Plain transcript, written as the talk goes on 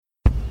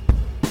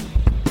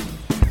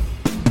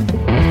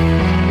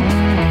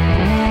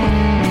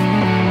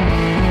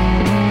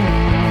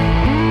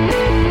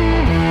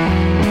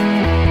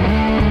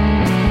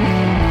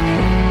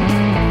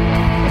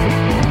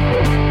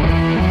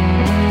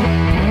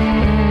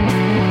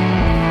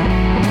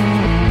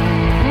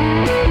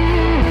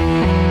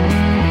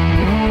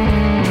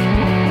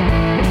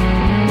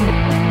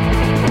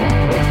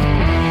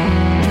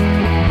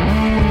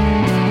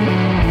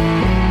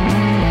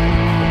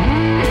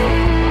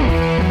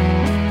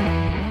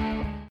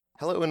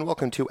Hello and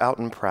welcome to Out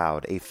and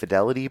Proud, a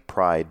Fidelity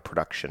Pride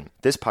production.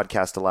 This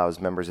podcast allows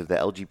members of the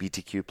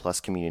LGBTQ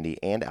plus community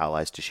and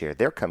allies to share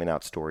their coming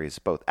out stories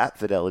both at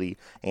Fidelity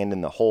and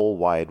in the whole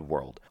wide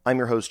world. I'm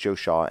your host, Joe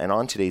Shaw, and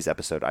on today's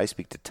episode, I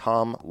speak to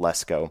Tom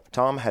Lesko.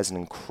 Tom has an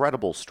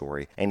incredible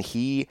story, and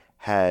he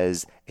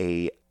has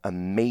a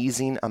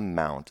amazing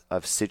amount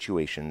of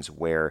situations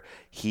where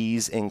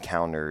he's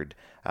encountered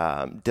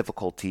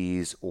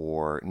difficulties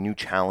or new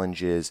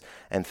challenges,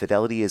 and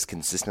Fidelity has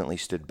consistently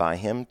stood by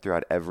him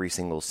throughout every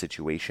single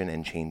situation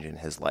and change in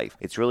his life.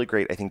 It's really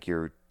great. I think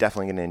you're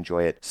definitely going to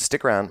enjoy it. So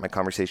stick around. My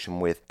conversation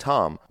with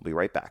Tom will be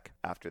right back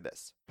after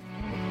this.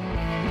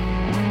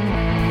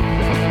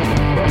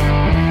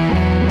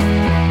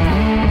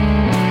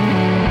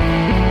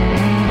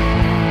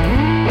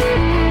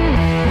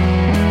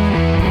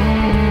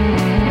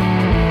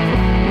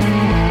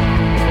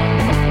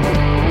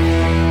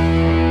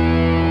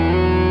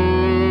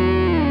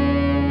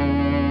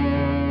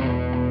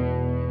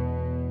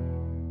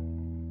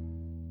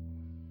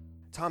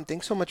 Tom,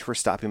 thanks so much for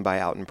stopping by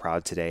Out and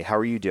Proud today. How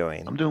are you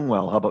doing? I'm doing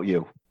well. How about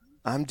you?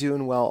 I'm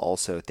doing well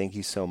also. Thank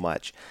you so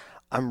much.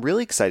 I'm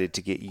really excited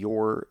to get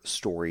your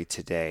story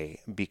today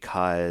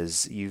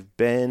because you've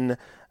been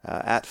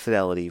at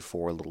Fidelity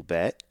for a little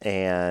bit,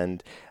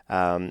 and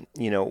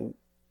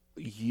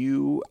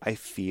you, I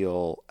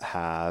feel,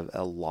 have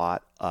a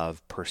lot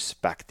of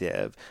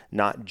perspective,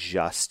 not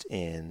just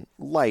in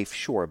life,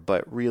 sure,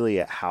 but really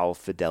at how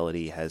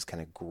Fidelity has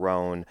kind of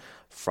grown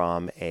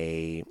from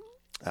a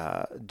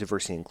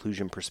diversity and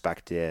inclusion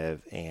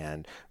perspective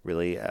and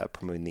really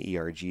promoting the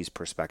ERG's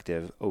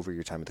perspective over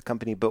your time at the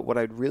company. But what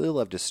I'd really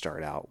love to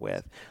start out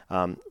with,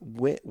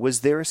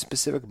 was there a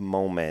specific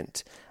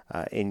moment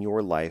in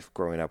your life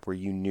growing up where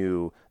you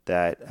knew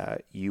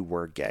that you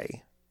were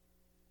gay?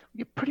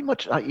 Yeah, pretty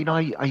much. I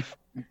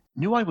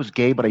knew I was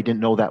gay, but I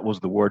didn't know that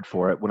was the word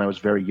for it when I was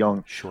very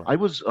young. Sure. I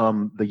was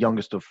the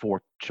youngest of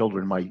four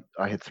children.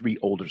 I had three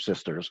older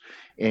sisters,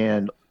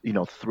 and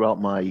throughout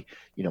my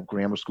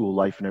grammar school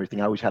life and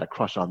everything, I always had a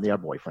crush on their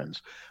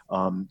boyfriends.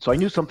 So I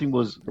knew something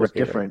was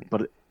different,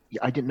 but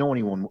I didn't know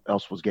anyone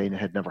else was gay and I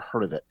had never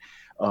heard of it.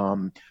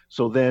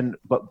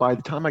 But by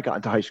the time I got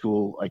into high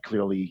school, I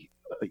clearly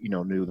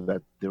knew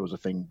that there was a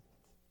thing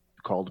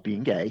called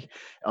being gay.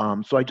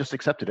 So I just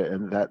accepted it,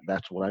 and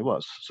that's what I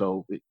was.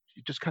 So it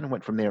just kind of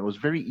went from there. It was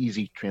a very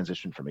easy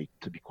transition for me,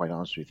 to be quite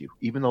honest with you,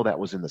 even though that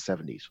was in the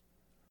 70s.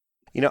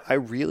 I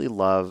really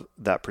love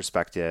that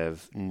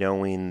perspective,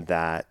 knowing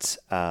that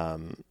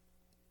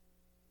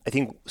I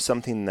think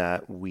something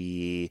that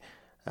we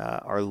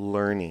are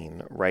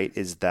learning, right,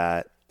 is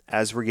that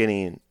as we're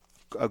getting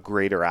a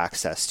greater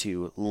access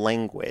to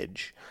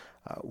language,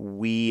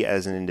 we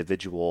as an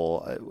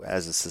individual,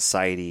 as a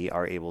society,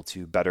 are able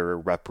to better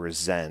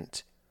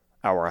represent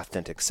our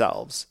authentic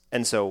selves.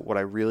 And so what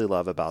I really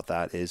love about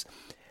that is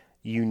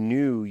you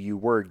knew you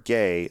were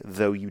gay,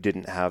 though you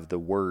didn't have the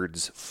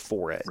words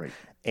for it. Right.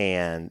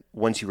 And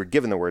once you were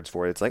given the words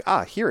for it, it's like,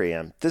 here I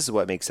am. This is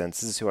what makes sense.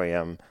 This is who I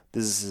am.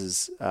 This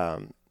is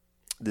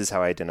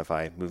how I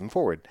identify moving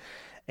forward.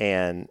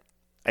 And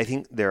I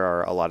think there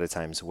are a lot of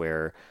times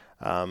where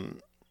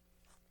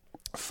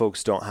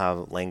folks don't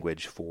have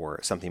language for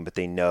something, but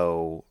they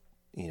know,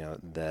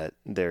 that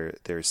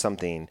there's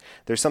something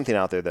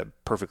out there that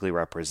perfectly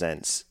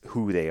represents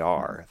who they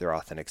are, their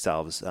authentic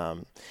selves,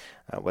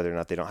 whether or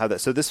not they don't have that.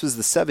 So this was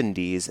the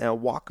 70s,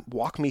 and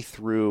walk me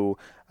through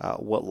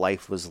what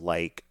life was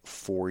like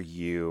for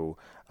you.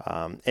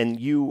 And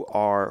you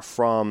are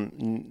from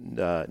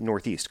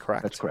Northeast,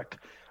 correct? That's correct.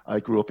 I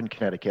grew up in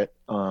Connecticut.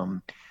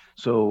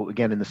 So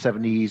again, in the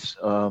 70s,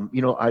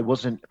 I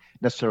wasn't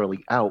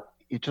necessarily out.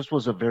 It just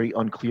was a very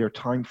unclear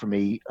time for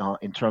me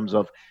in terms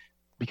of,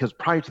 because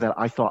prior to that,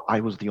 I thought I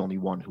was the only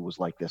one who was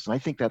like this. And I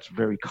think that's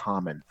very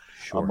common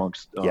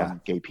amongst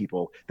gay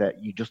people,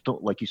 that you just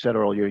don't, like you said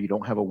earlier, you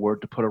don't have a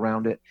word to put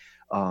around it.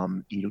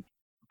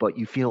 But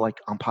you feel like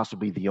I'm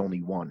possibly the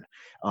only one.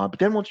 But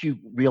then once you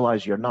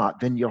realize you're not,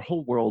 then your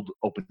whole world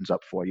opens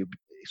up for you.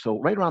 So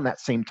right around that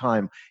same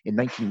time, in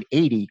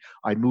 1980,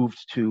 I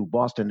moved to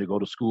Boston to go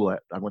to school.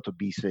 I went to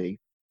BC.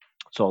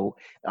 So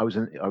I was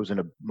in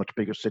a much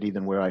bigger city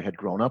than where I had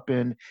grown up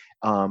in.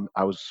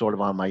 I was sort of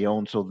on my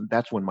own. So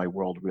that's when my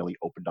world really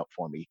opened up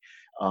for me.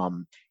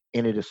 And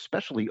it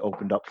especially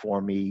opened up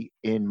for me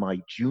in my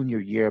junior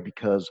year,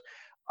 because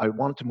I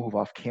wanted to move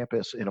off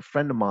campus. And a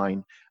friend of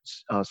mine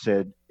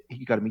said,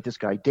 you got to meet this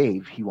guy,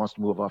 Dave. He wants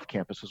to move off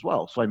campus as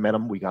well. So I met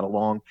him. We got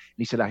along. And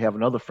he said, I have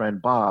another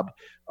friend, Bob,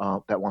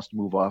 that wants to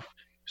move off.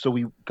 So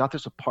we got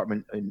this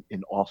apartment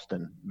in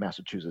Allston,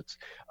 Massachusetts.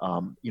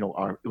 It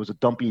was a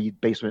dumpy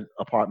basement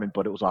apartment,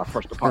 but it was our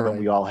first apartment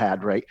we all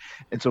had, right?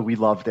 And so we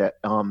loved it.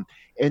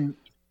 And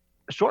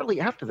shortly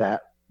after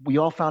that, we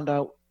all found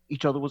out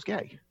each other was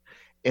gay.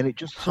 And it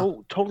just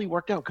so totally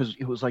worked out, because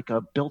it was like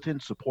a built-in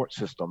support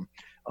system.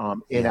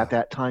 And at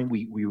that time,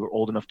 we were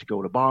old enough to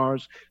go to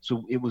bars.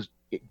 So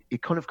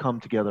it couldn't have come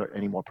together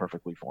any more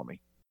perfectly for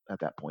me at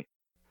that point.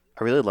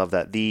 I really love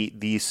that.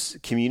 The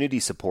community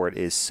support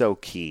is so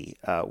key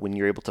when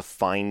you're able to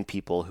find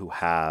people who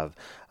have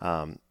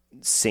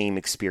same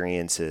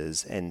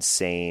experiences and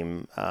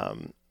same,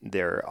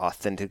 they're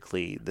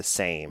authentically the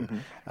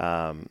same.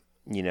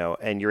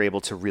 And you're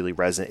able to really it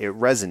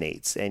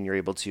resonates, and you're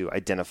able to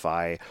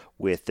identify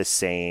with the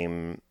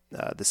same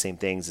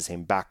things, the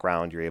same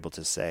background. You're able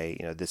to say,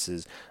 this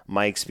is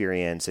my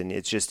experience, and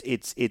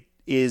it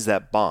is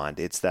that bond.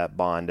 It's that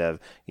bond of,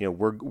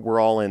 we're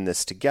all in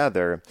this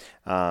together,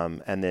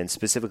 and then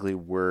specifically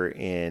we're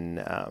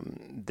in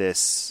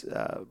this,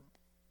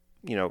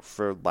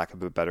 for lack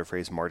of a better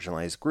phrase,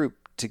 marginalized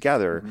group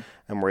together,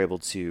 and we're able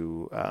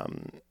to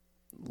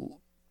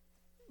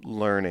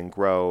learn and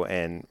grow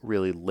and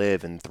really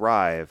live and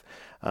thrive.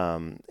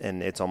 And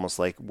it's almost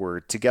like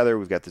we're together.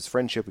 We've got this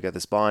friendship, we've got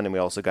this bond, and we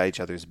also got each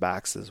other's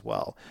backs as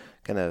well.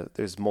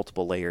 There's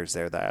multiple layers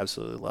there that I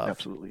absolutely love.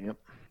 Absolutely. Yep.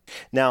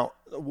 Now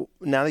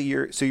that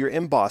you're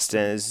in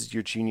Boston, this is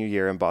your junior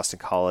year in Boston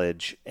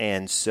College.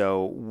 And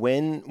so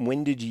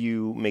when did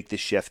you make the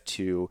shift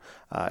to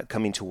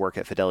coming to work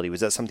at Fidelity?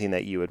 Was that something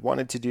that you had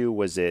wanted to do?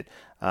 Was it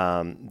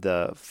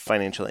the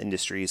financial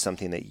industry,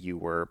 something that you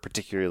were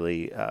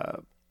particularly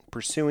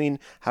pursuing?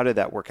 How did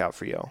that work out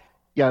for you?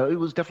 Yeah, it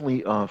was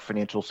definitely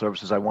financial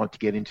services I wanted to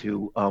get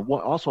into.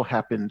 What also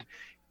happened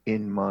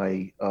in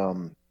my,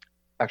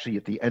 actually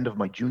at the end of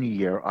my junior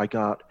year, I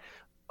got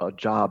a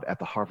job at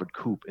the Harvard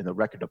Coop in the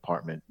record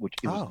department, which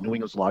was New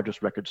England's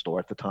largest record store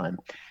at the time.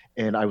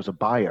 And I was a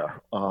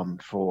buyer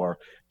for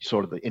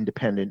sort of the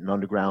independent and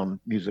underground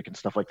music and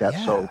stuff like that.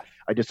 Yeah. So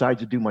I decided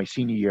to do my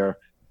senior year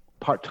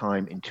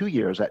part-time in 2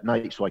 years at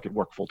night so I could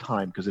work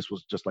full-time, because this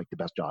was just like the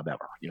best job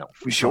ever,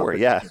 free sure,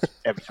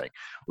 everything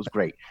was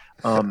great.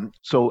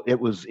 So it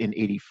was in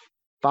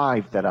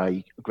 85 that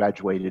I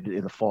graduated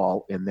in the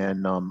fall, and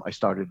then I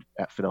started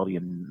at Fidelity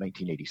in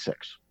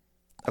 1986.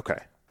 Okay.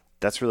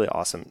 That's really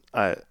awesome.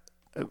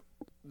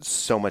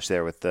 So much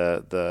there with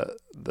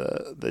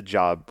the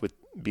job with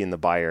being the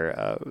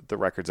buyer, the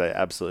records. I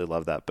absolutely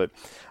love that. But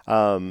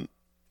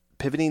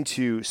pivoting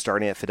to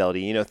starting at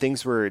Fidelity,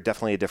 things were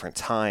definitely a different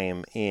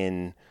time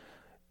in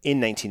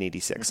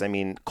 1986. I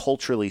mean,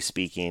 culturally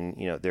speaking,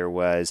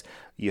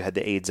 you had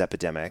the AIDS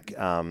epidemic,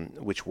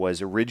 which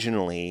was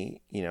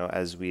originally,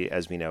 as we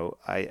know,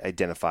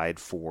 identified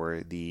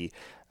for the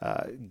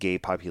gay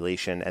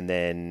population, and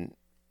then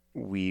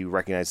we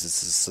recognize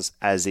this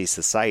as a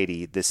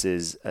society. This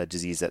is a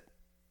disease that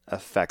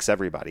affects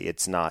everybody.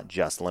 It's not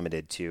just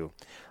limited to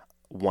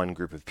one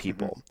group of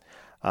people.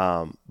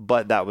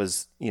 But that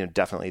was,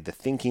 definitely the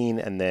thinking.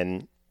 And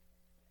then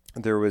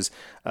there was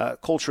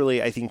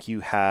culturally, I think you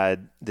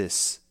had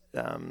this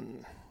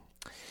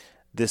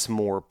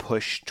more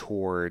push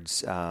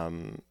towards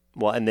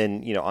and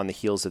then, on the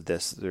heels of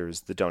this, there's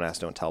the Don't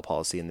Ask, Don't Tell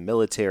policy in the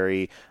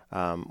military,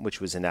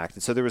 which was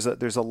enacted. So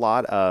there's a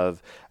lot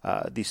of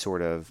these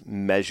sort of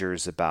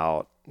measures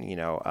about,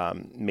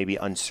 maybe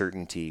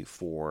uncertainty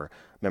for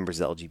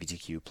members of the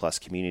LGBTQ plus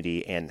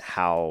community and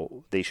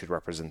how they should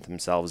represent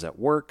themselves at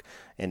work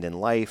and in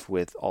life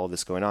with all of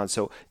this going on.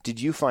 So did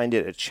you find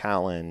it a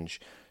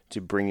challenge to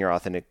bring your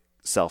authentic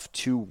self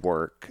to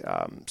work,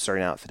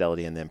 starting out at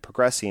Fidelity and then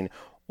progressing,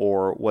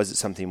 or was it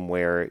something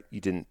where you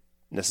didn't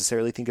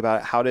necessarily think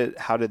about it?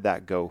 How did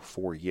that go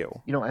for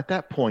you? At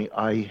that point,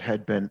 I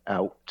had been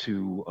out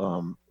to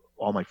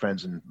all my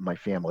friends and my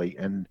family,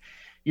 and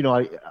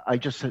I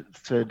just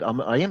said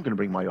I am going to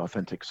bring my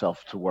authentic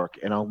self to work.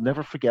 And I'll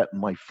never forget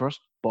my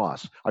first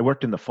boss. I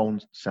worked in the phone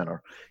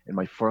center, and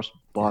my first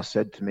boss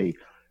said to me,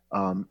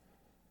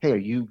 "Hey, are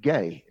you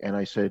gay?" And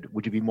I said,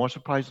 "Would you be more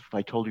surprised if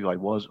I told you I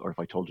was, or if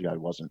I told you I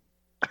wasn't?"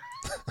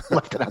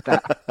 Left it at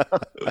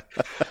that.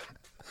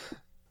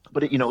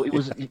 But it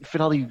was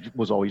Fidelity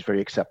was always very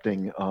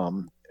accepting.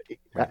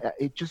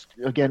 It just,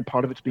 again,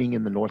 part of it's being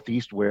in the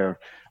Northeast, where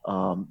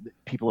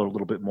people are a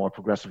little bit more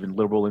progressive and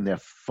liberal in their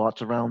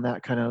thoughts around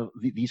that kind of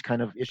these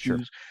kind of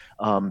issues.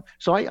 Sure.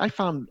 So I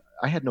found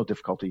I had no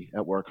difficulty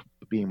at work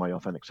being my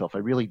authentic self. I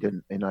really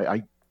didn't, and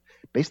I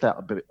based that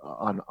a bit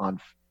on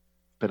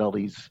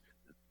Fidelity's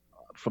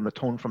from the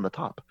tone from the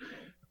top.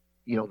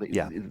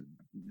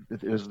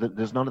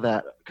 There's none of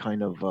that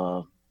kind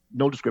of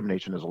no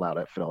discrimination is allowed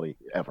at Fidelity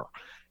ever.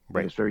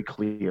 Right. It's very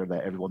clear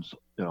that everyone's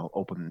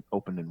open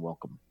and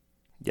welcome.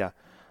 Yeah,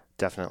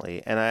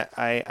 definitely. And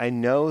I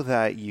know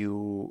that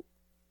you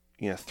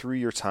through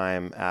your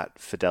time at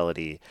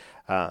Fidelity,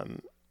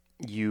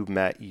 you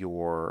met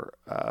your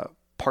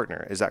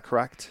partner. Is that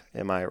correct?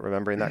 Am I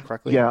remembering that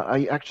correctly? Yeah,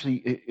 I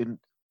actually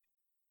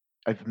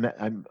I've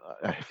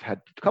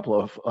had a couple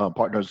of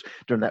partners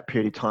during that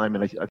period of time,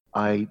 and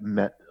I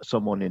met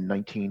someone in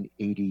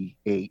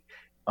 1988.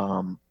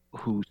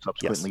 Who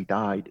subsequently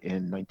died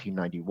in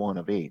 1991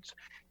 of AIDS.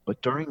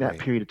 But during that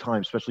period of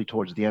time, especially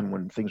towards the end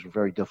when things were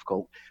very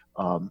difficult,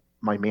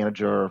 my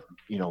manager,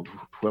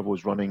 whoever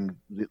was running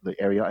the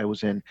area I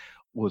was in,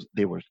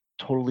 they were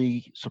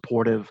totally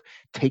supportive.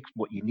 Take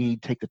what you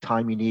need, take the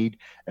time you need.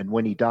 And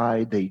when he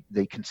died,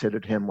 they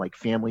considered him like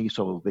family.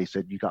 So they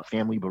said, you got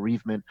family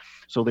bereavement.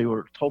 So they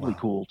were totally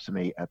cool to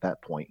me at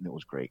that point, and it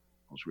was great.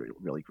 It was really,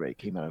 really great.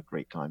 Came at a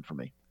great time for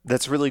me.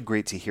 That's really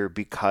great to hear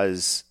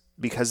because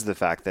of the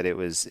fact that it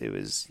was,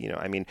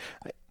 I mean,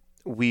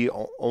 we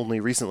only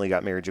recently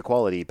got marriage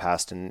equality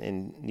passed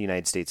in the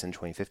United States in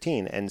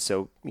 2015. And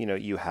so,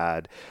 you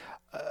had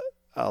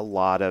a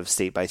lot of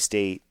state by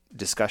state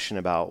discussion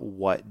about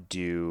what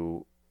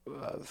do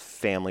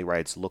family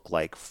rights look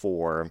like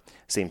for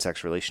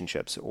same-sex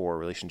relationships or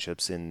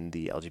relationships in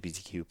the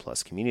LGBTQ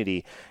plus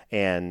community,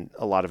 and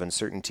a lot of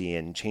uncertainty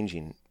and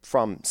changing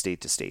from state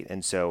to state.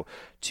 And so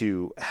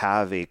to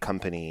have a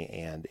company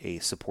and a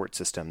support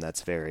system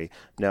that's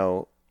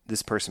no,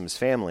 this person was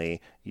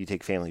family, you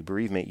take family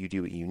bereavement, you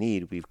do what you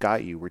need, we've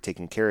got you, we're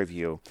taking care of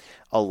you,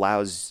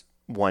 allows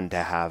one to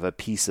have a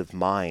peace of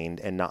mind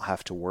and not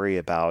have to worry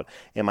about,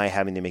 am I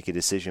having to make a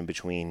decision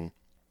between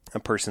a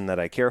person that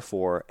I care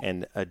for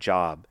and a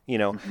job?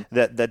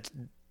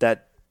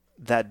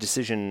 That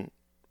decision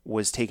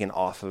was taken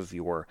off of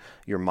your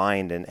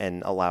mind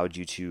and allowed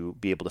you to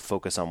be able to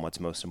focus on what's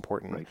most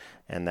important. Right.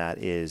 And that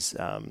is,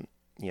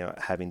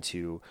 having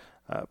to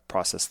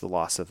process the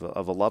loss of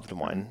a loved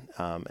one,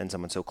 and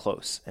someone so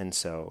close. And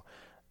so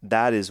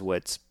that is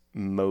what's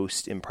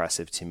most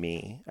impressive to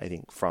me, I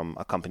think, from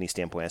a company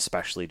standpoint,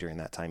 especially during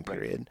that time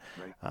period.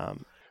 Right.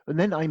 And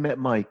then I met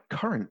my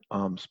current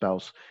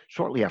spouse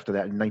shortly after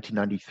that in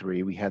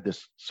 1993. We had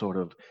this sort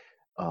of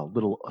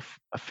little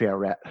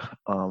affairette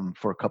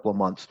for a couple of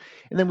months.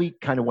 And then we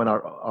kind of went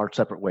our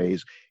separate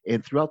ways.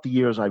 And throughout the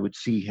years, I would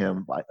see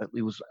him.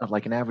 It was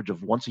like an average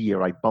of once a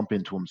year, I'd bump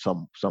into him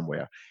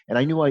somewhere. And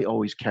I knew I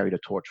always carried a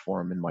torch for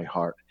him in my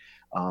heart.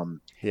 And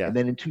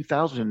then in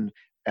 2000,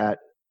 at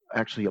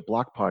actually a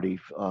block party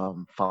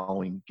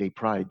following Gay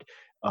Pride,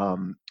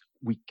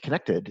 we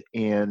connected.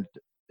 And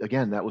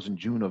again, that was in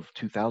June of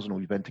 2000.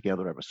 We've been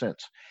together ever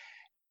since.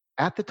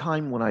 At the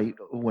time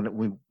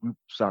when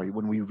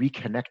we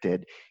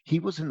reconnected, he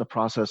was in the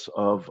process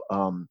of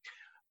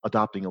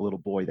adopting a little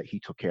boy that he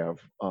took care of.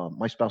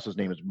 My spouse's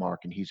name is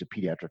Mark, and he's a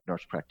pediatric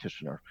nurse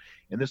practitioner.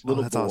 And this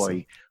little boy,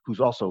 awesome,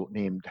 who's also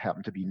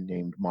happened to be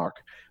named Mark,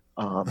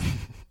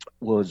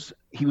 was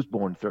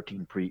born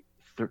 13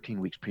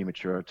 weeks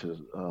premature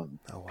to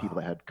people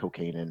that had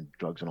cocaine and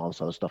drugs and all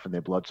this other stuff in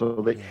their blood.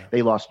 So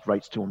they lost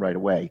rights to him right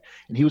away.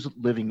 And he was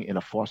living in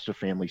a foster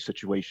family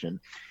situation.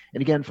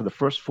 And again, for the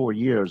first 4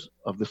 years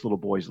of this little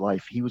boy's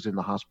life, he was in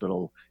the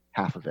hospital,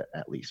 half of it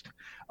at least,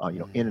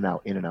 in and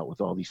out with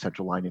all these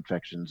central line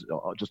infections,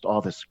 just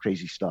all this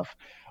crazy stuff.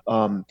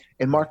 And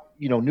Mark,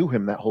 knew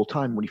him that whole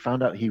time. When he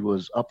found out he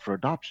was up for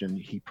adoption,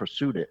 he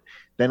pursued it.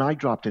 Then I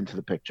dropped into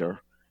the picture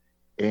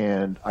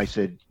and I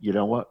said, you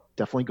know what,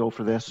 definitely go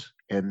for this.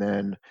 And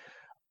then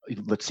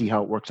let's see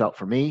how it works out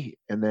for me.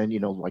 And then,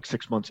 like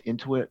 6 months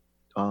into it,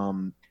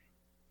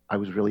 I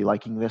was really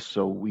liking this.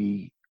 So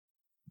we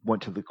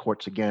went to the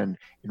courts again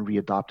and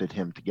readopted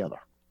him together.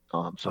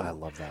 So I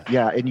love that.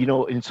 Yeah.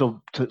 And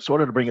so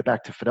to bring it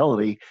back to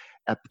Fidelity,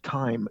 at the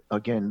time,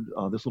 again,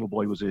 this little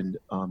boy was in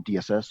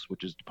DSS,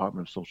 which is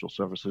Department of Social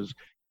Services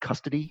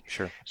custody.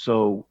 Sure.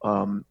 So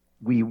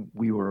we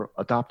were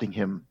adopting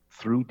him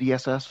through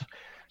DSS.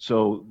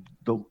 So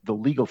the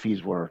legal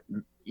fees were,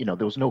 there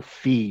was no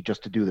fee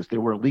just to do this. There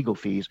were legal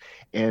fees,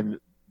 and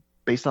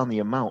based on the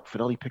amount,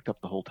 Fidelity picked up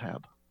the whole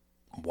tab.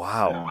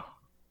 Wow. Yeah.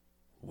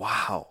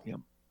 Wow. Yeah.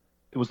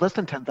 It was less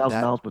than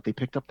 $10,000, but they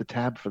picked up the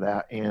tab for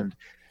that. And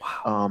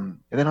wow. And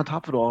then on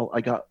top of it all,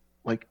 I got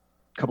like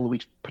a couple of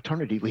weeks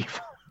paternity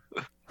leave.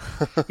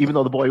 Even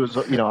though the boy was,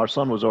 our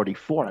son was already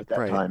 4 at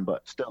that time,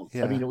 but still,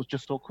 yeah. I mean, it was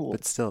just so cool.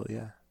 But still,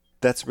 yeah.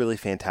 That's really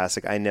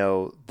fantastic. I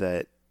know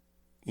that,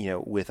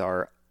 with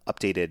our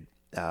updated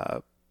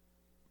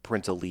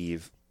parental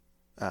leave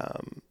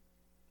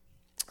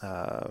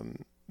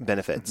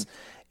benefits,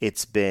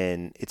 it's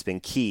been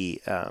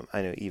key.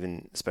 I know,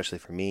 even especially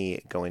for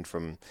me, going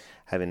from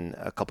having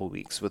a couple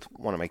weeks with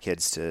one of my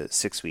kids to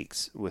 6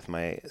 weeks with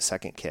my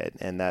second kid,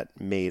 and that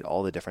made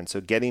all the difference.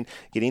 So getting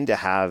to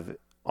have,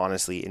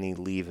 honestly, any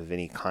leave of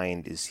any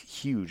kind is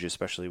huge,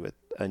 especially with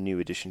a new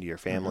addition to your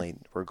family,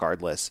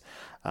 regardless.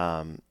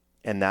 And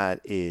that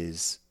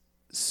is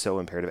so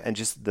imperative. And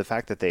just the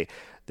fact that they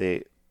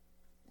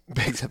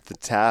picked up the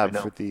tab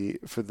for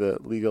the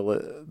legal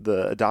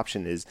the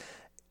adoption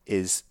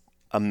is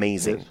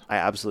amazing. Yes. I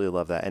absolutely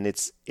love that, and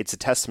it's a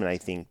testament, I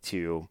think,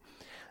 to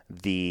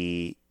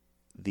the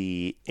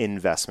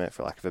investment,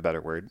 for lack of a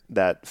better word,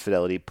 that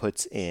Fidelity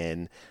puts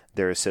in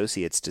their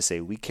associates to say,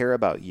 we care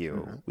about you.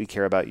 Mm-hmm. We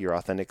care about your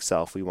authentic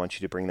self. We want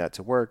you to bring that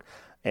to work,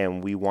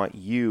 and we want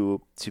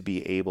you to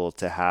be able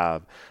to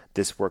have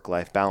this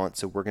work-life balance.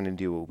 So we're going to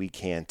do what we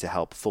can to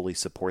help fully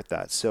support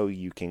that, so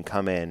you can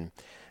come in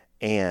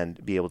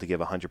and be able to give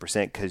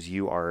 100% because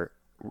you are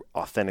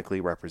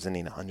authentically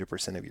representing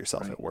 100% of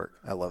yourself at work.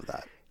 I love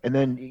that. And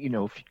then, if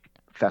you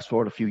fast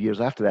forward a few years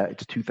after that,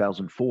 it's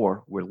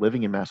 2004. We're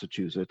living in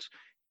Massachusetts.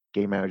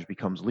 Gay marriage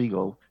becomes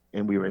legal,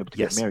 and we were able to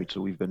get married. So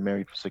we've been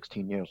married for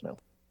 16 years now.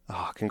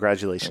 Oh,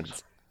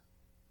 congratulations.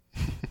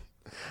 I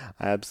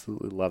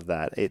absolutely love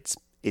that. It's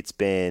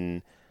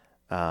been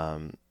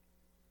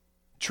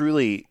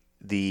truly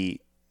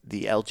the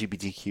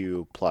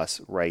LGBTQ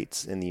plus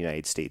rights in the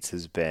United States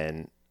has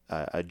been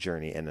a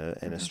journey and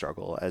a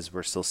struggle, as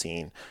we're still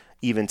seeing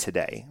even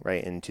today,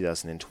 right, in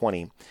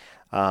 2020.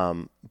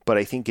 But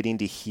I think getting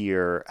to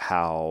hear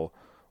how,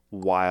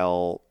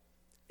 while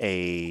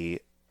a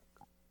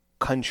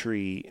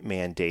country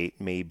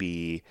mandate may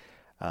be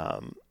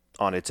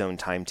on its own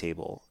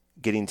timetable,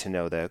 getting to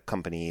know the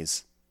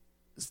companies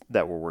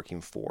that we're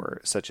working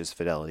for, such as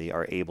Fidelity,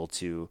 are able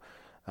to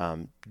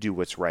do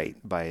what's right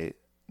by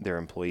their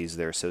employees,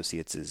 their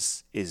associates,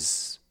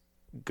 is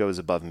goes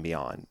above and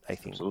beyond, I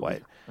think,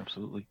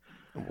 Absolutely.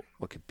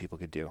 what people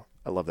could do.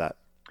 I love that.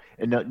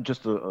 And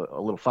just a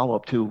little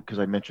follow-up too, because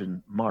I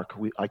mentioned Mark.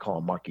 I call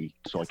him Marky,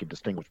 so I can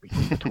distinguish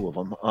between the two of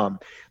them.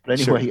 But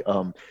anyway,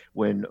 Sure.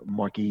 When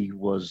Marky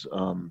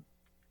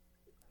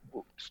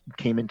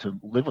came in to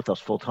live with us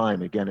full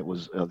time, again, it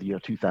was the year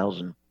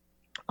 2000,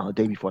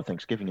 day before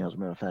Thanksgiving, as a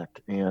matter of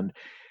fact. And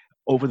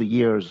over the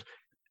years,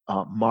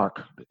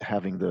 Mark,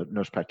 having the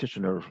nurse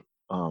practitioner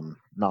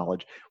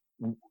knowledge,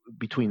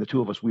 between the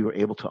two of us, we were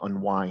able to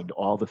unwind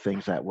all the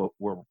things that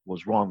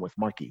was wrong with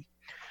Marky.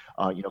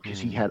 Because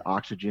he had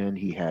oxygen,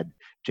 he had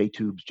J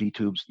tubes, G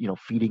tubes,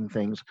 feeding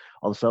things,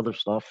 all this other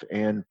stuff.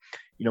 And,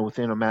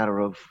 within a matter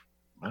of,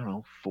 I don't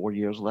know, 4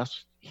 years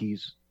less,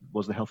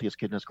 was the healthiest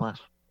kid in his class.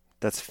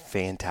 That's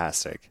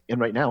fantastic. And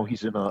right now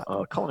he's in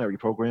a culinary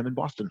program in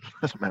Boston.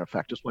 As a matter of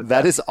fact,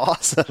 That is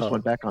awesome. Just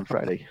went back on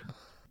Friday.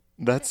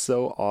 That's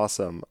so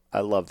awesome. I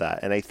love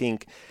that. And I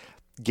think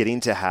getting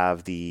to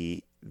have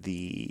the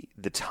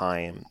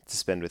time to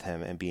spend with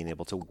him and being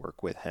able to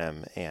work with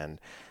him and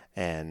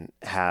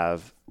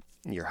have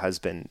your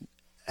husband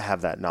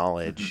have that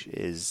knowledge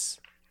is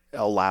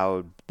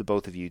allowed the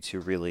both of you to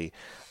really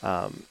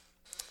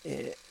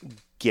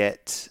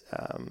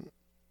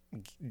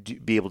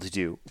be able to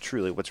do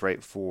truly what's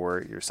right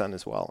for your son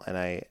as well. And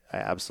I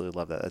absolutely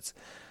love that.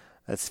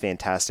 That's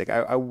fantastic.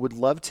 I would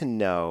love to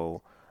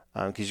know,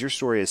 because your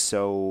story is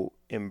so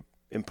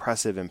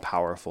impressive and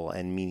powerful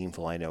and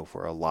meaningful, I know,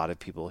 for a lot of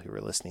people who are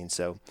listening.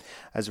 So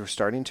as we're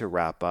starting to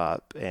wrap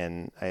up,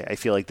 and I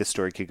feel like this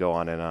story could go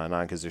on and on and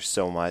on, because there's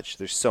so much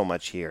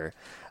here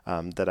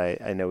that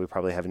I know we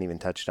probably haven't even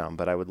touched on,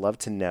 but I would love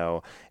to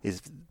know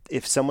is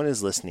if someone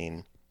is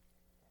listening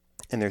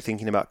and they're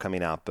thinking about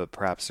coming out, but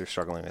perhaps they're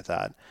struggling with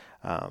that,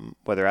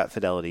 whether at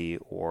Fidelity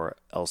or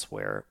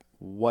elsewhere,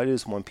 what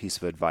is one piece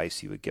of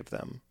advice you would give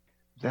them?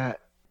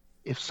 That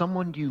if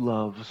someone you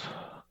love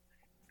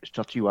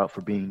shuts you out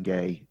for being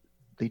gay,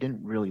 they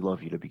didn't really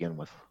love you to begin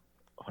with,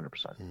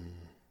 100%.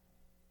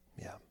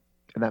 Yeah.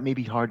 And that may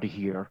be hard to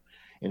hear,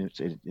 and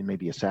it may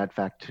be a sad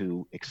fact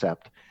to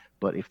accept,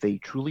 but if they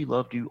truly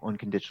loved you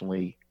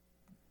unconditionally,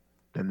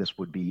 then this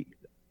would be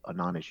a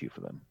non-issue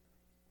for them.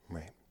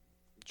 Right.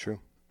 True.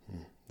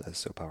 That is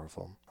so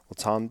powerful. Well,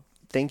 Tom,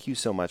 thank you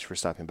so much for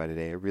stopping by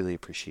today. I really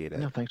appreciate it.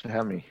 No, thanks for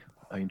having me.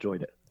 I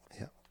enjoyed it.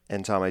 Yeah.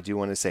 And Tom, I do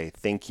want to say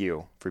thank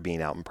you for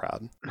being out and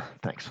proud.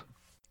 Thanks.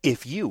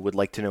 If you would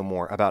like to know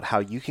more about how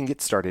you can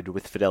get started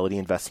with Fidelity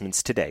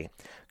Investments today,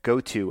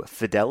 go to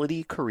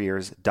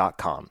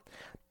fidelitycareers.com.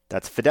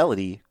 That's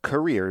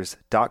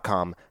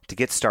fidelitycareers.com to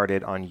get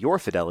started on your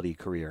Fidelity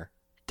career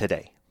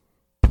today.